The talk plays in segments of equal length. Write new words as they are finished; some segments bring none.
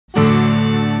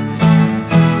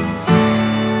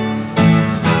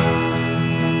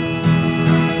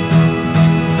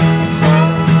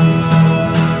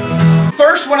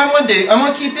going to do, I'm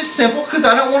going to keep this simple because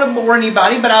I don't want to bore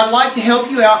anybody, but I'd like to help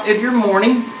you out in your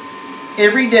morning,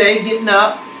 every day, getting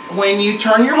up when you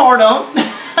turn your heart on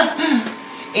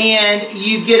and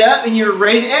you get up and you're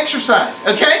ready to exercise.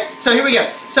 Okay? So here we go.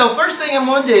 So first thing I'm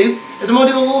going to do is I'm going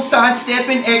to do a little side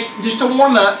stepping just to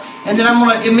warm up, and then I'm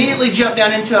going to immediately jump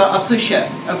down into a push-up.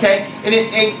 Okay?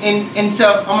 And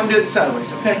so I'm going to do it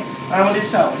sideways. Okay? I'm going to do it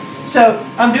sideways. So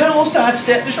I'm doing a little side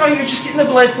step, just right here, just getting the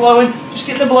blood flowing,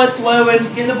 getting the blood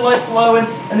flowing,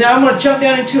 and then I'm going to jump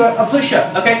down into a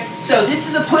push-up. Okay? So this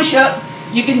is a push-up.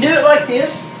 You can do it like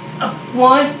this.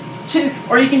 1, 2,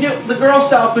 or you can do the girl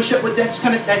style push-up, but that's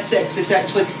sexist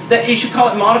actually. That you should call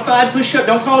it modified push-up.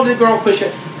 Don't call it a girl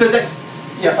push-up, because that's,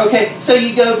 yeah, okay. So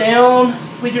you go down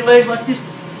with your legs like this,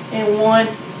 and 1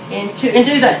 and 2, and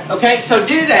do that. Okay, so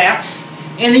do that,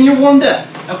 and then you're warmed up.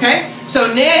 Okay,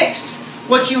 so next,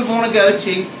 what you would want to go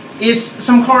to is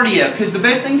some cardio, because the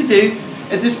best thing to do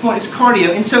at this point is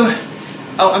cardio. And so,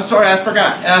 oh, I'm sorry, I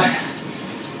forgot.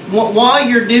 While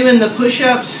you're doing the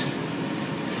push-ups,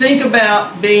 think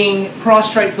about being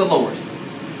prostrate to the Lord.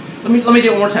 Let me do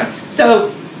it one more time.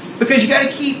 So, because you got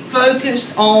to keep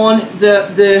focused on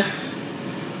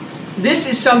this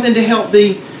is something to help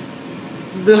the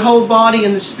whole body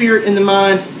and the spirit and the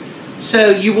mind. So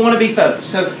you want to be focused.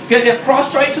 So get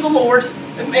prostrate to the Lord.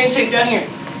 And take it down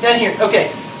here,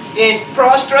 okay. And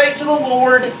prostrate to the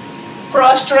Lord.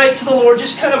 Prostrate to the Lord.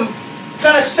 Just kind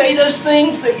of say those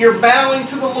things that you're bowing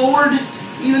to the Lord,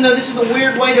 even though this is a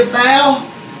weird way to bow.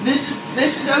 This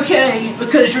is okay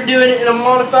because you're doing it in a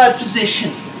modified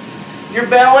position. You're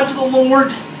bowing to the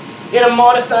Lord in a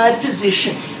modified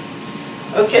position.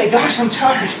 Okay, gosh, I'm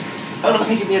tired. Hold on, let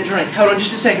me get me a drink. Hold on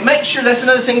just a second. Make sure, that's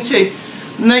another thing too.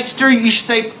 Make sure you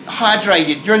stay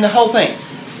hydrated during the whole thing,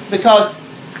 because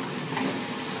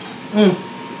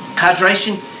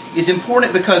hydration is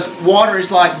important, because water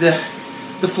is like the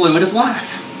fluid of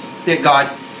life that God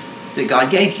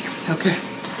gave you. Okay.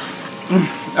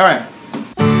 All right.